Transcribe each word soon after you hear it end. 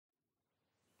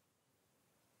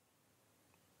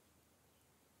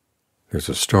There's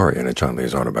a story in Ajaan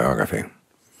Lee's autobiography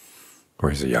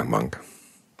where he's a young monk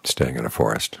staying in a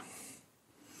forest,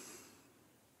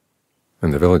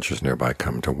 and the villagers nearby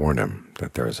come to warn him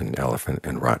that there is an elephant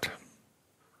en route.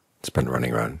 It's been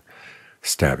running around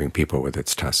stabbing people with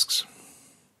its tusks.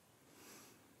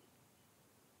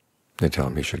 They tell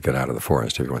him he should get out of the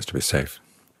forest if he wants to be safe.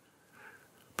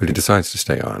 But he decides to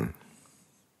stay on.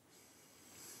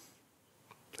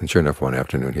 And sure enough, one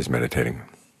afternoon he's meditating,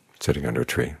 sitting under a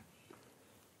tree,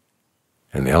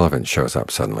 and the elephant shows up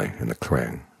suddenly in the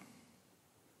clearing,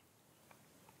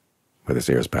 with his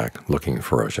ears back, looking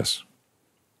ferocious.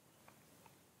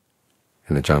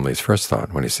 And Ajaan Lee's first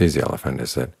thought when he sees the elephant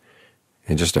is that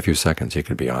in just a few seconds he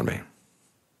could be on me.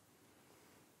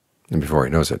 And before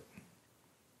he knows it,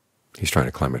 he's trying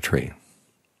to climb a tree.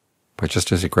 But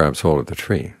just as he grabs hold of the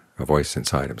tree, a voice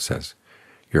inside him says,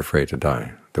 "You're afraid to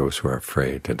die. Those who are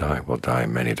afraid to die will die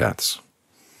many deaths."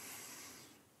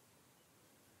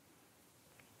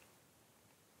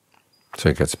 So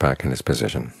he gets back in his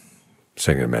position,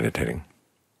 sitting and meditating,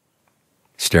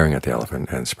 staring at the elephant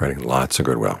and spreading lots of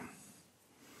goodwill.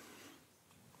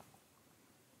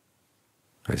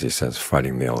 As he says,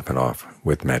 fighting the elephant off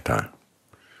with metta,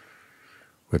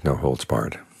 with no holds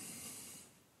barred.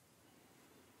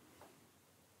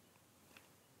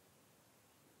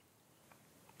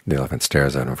 The elephant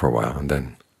stares at him for a while and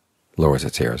then lowers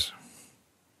its ears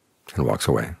and walks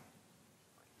away.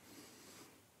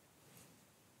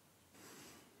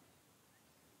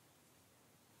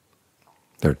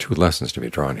 There are two lessons to be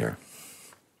drawn here.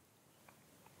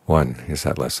 One is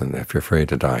that lesson that if you're afraid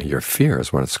to die, your fear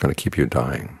is what's going to keep you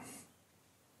dying.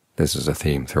 This is a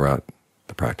theme throughout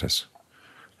the practice.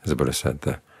 As the Buddha said,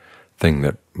 the thing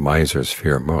that misers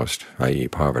fear most, i.e.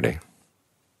 poverty,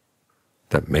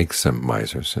 that makes them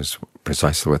misers is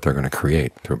precisely what they're going to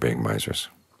create through being misers.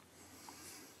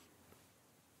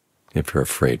 If you're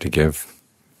afraid to give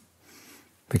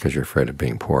because you're afraid of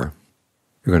being poor,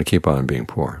 you're going to keep on being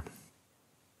poor.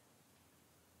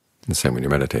 The same when you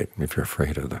meditate. If you're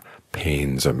afraid of the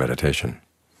pains of meditation,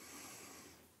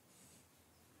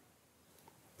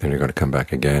 then you're going to come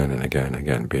back again and again and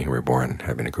again, being reborn,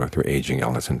 having to go through aging,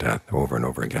 illness, and death over and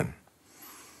over again.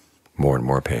 More and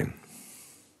more pain.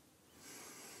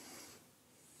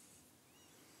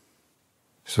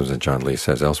 So as Ajaan Lee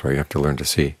says elsewhere, you have to learn to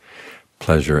see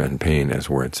pleasure and pain as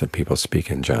words that people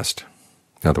speak in jest.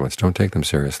 In other words, don't take them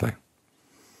seriously.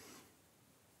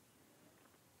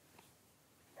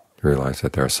 Realize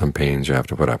that there are some pains you have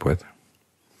to put up with,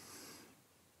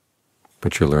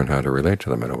 but you learn how to relate to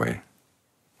them in a way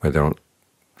where they don't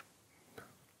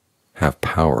have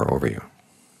power over you.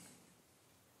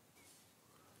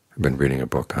 I've been reading a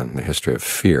book on the history of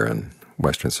fear in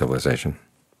Western civilization,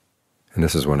 and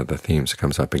this is one of the themes that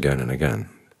comes up again and again.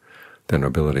 The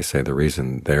nobility say the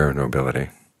reason they're nobility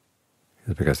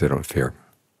is because they don't fear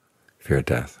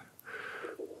death,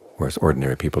 whereas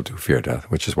ordinary people do fear death,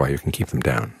 which is why you can keep them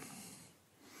down.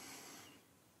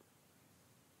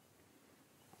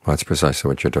 Well, that's precisely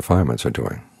what your defilements are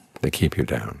doing. They keep you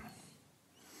down.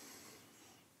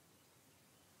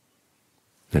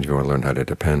 And if you want to learn how to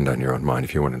depend on your own mind,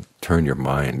 if you want to turn your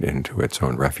mind into its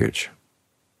own refuge,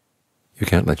 you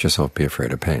can't let yourself be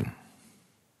afraid of pain.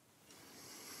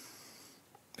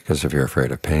 Because if you're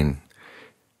afraid of pain,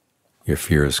 your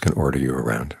fears can order you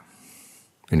around,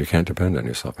 and you can't depend on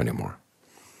yourself anymore.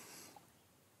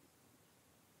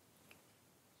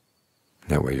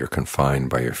 That way you're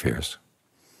confined by your fears.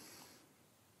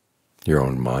 Your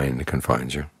own mind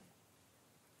confines you,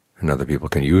 and other people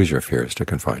can use your fears to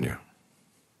confine you.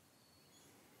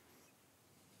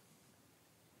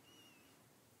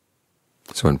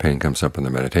 So when pain comes up in the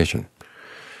meditation,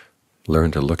 learn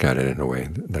to look at it in a way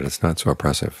that it's not so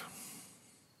oppressive,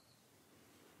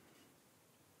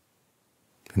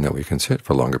 and that we can sit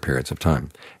for longer periods of time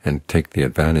and take the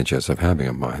advantages of having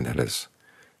a mind that has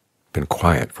been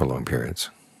quiet for long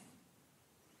periods.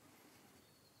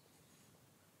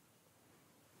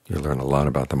 You learn a lot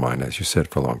about the mind as you sit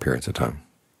for long periods of time.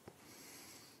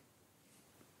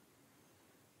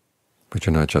 But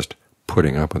you're not just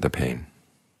putting up with the pain.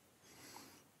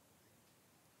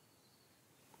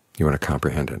 You want to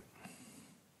comprehend it.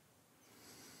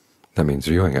 That means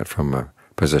viewing it from a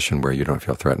position where you don't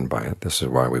feel threatened by it. This is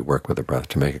why we work with the breath,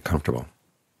 to make it comfortable.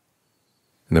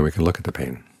 And then we can look at the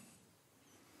pain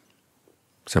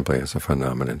simply as a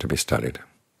phenomenon to be studied.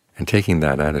 And taking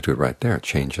that attitude right there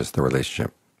changes the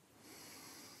relationship.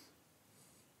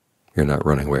 You're not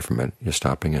running away from it. You're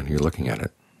stopping and you're looking at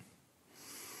it.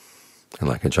 And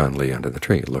like Ajaan Lee under the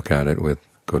tree, look at it with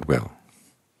goodwill,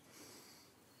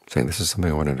 saying, this is something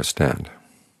I want to understand.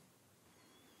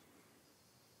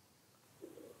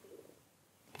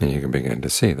 and begin to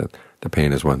see that the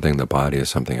pain is one thing, the body is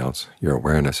something else, your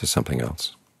awareness is something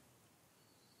else.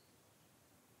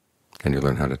 And you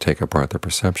learn how to take apart the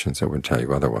perceptions that would tell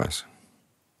you otherwise.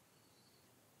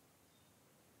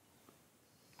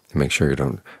 And make sure you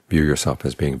don't view yourself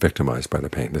as being victimized by the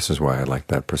pain. This is why I like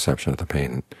that perception of the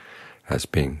pain as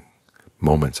being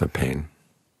moments of pain.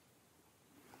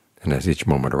 And as each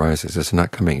moment arises, it's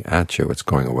not coming at you, it's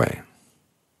going away.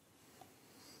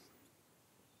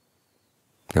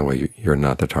 That way you're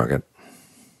not the target.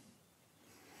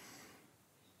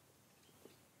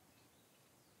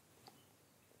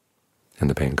 And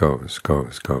the pain goes,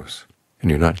 goes, goes. And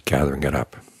you're not gathering it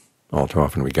up. All too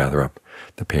often we gather up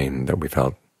the pain that we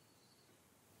felt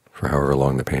for however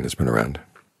long the pain has been around.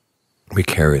 We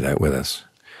carry that with us.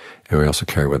 And we also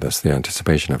carry with us the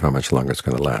anticipation of how much longer it's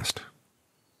going to last.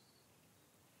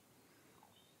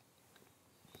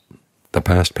 The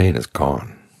past pain is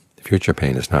gone. The future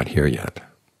pain is not here yet.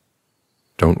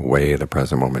 Don't weigh the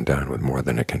present moment down with more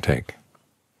than it can take.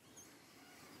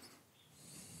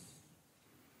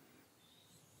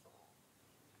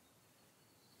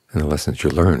 And the lessons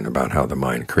you learn about how the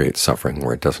mind creates suffering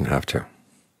where it doesn't have to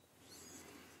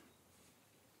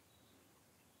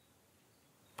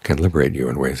can liberate you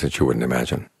in ways that you wouldn't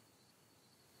imagine.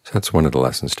 So that's one of the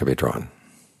lessons to be drawn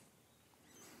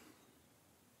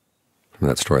from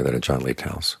that story that Ajaan Lee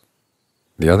tells.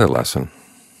 The other lesson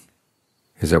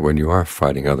is that when you are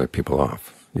fighting other people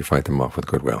off, you fight them off with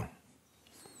goodwill.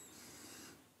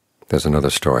 There's another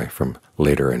story from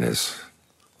later in his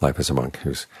life as a monk,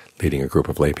 who's leading a group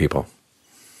of lay people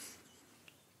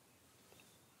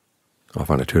off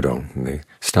on a tudong, and they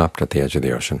stopped at the edge of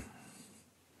the ocean,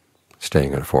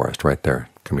 staying in a forest right there,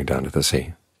 coming down to the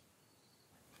sea.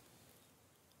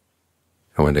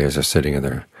 And one day as they're sitting in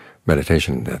their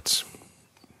meditation nets,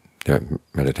 their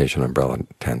meditation umbrella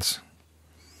tents,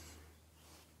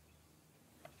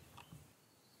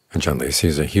 Ajaan Lee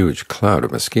sees a huge cloud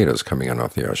of mosquitoes coming in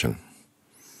off the ocean.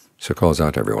 So he calls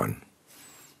out to everyone,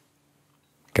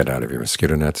 "Get out of your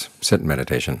mosquito nets, sit in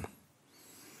meditation."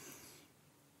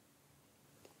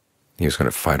 He was going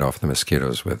to fight off the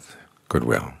mosquitoes with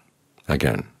goodwill.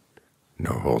 Again,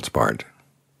 no holds barred.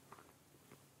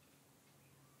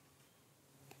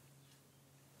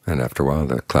 And after a while,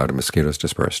 the cloud of mosquitoes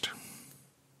dispersed.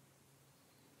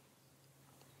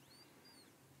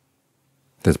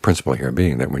 The principle here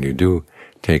being that when you do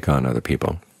take on other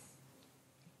people,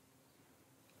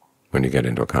 when you get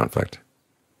into a conflict,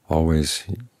 always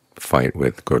fight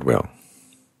with goodwill.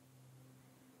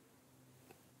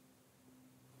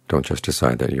 Don't just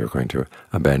decide that you're going to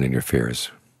abandon your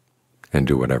fears and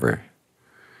do whatever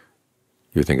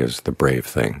you think is the brave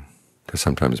thing, because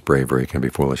sometimes bravery can be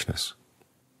foolishness.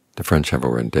 The French have a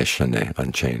word, déchaîner,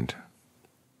 unchained,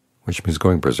 which means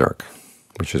going berserk,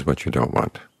 which is what you don't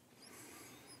want.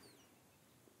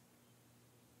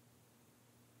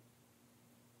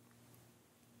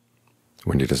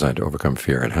 When you decide to overcome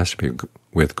fear, it has to be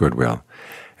with goodwill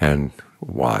and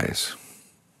wise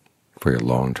for your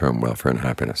long-term welfare and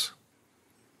happiness.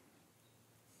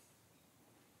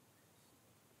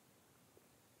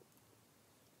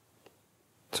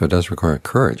 So it does require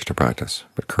courage to practice,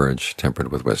 but courage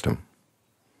tempered with wisdom.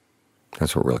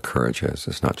 That's what real courage is.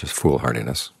 It's not just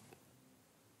foolhardiness.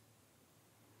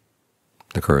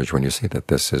 The courage when you see that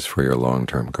this is for your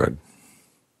long-term good,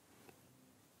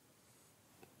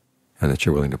 and that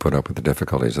you're willing to put up with the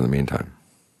difficulties in the meantime.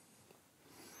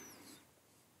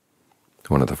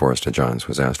 One of the forest Ajahns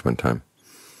was asked one time,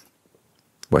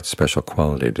 what special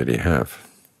quality did he have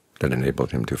that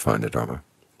enabled him to find the Dhamma?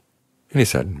 And he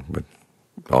said, with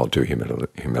all due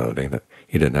humility, that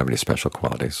he didn't have any special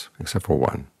qualities except for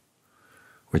one,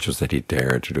 which was that he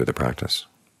dared to do the practice.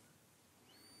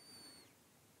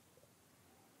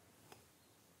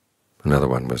 Another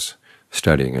one was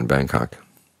studying in Bangkok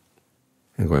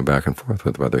and going back and forth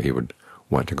with whether he would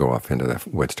want to go off into the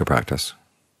woods to practice.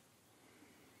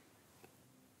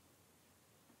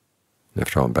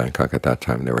 After all, in Bangkok at that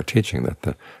time they were teaching that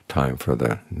the time for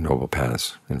the noble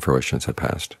paths and fruitions had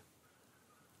passed.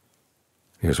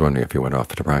 He was wondering if he went off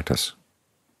to practice,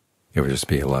 it would just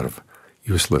be a lot of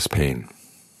useless pain.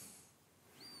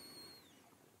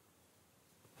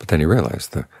 But then he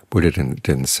realized the Buddha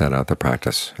didn't set out the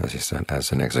practice, as he said,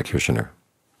 as an executioner.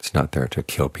 It's not there to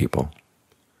kill people,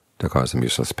 to cause them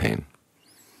useless pain.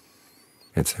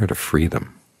 It's there to free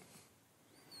them.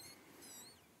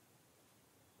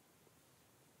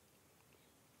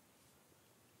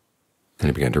 And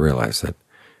he began to realize that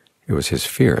it was his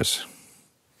fears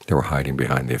that were hiding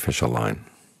behind the official line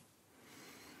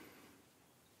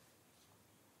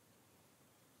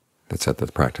that said that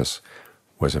the practice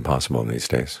was impossible in these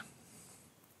days.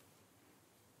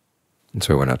 And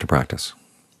so we went out to practice.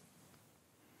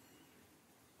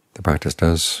 The practice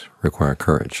does require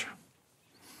courage.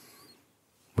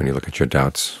 When you look at your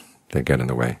doubts that get in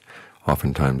the way,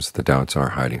 oftentimes the doubts are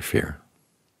hiding fear.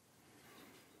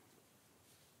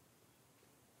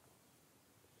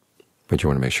 But you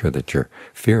want to make sure that your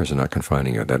fears are not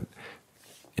confining you, that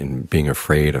in being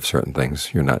afraid of certain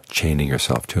things, you're not chaining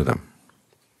yourself to them,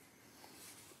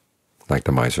 like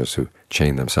the misers who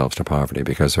chain themselves to poverty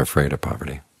because they're afraid of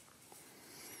poverty,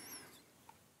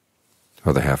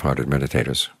 or the half-hearted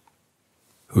meditators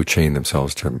who chain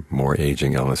themselves to more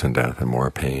aging, illness, and death, and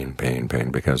more pain, pain,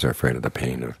 pain, because they're afraid of the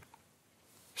pain of,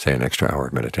 say, an extra hour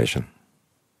of meditation.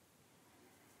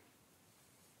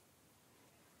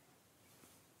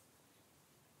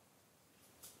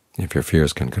 If your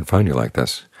fears can confine you like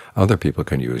this, other people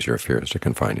can use your fears to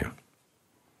confine you.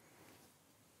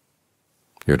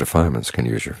 Your defilements can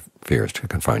use your fears to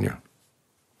confine you.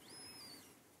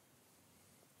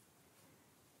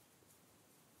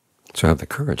 So have the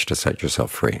courage to set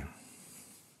yourself free.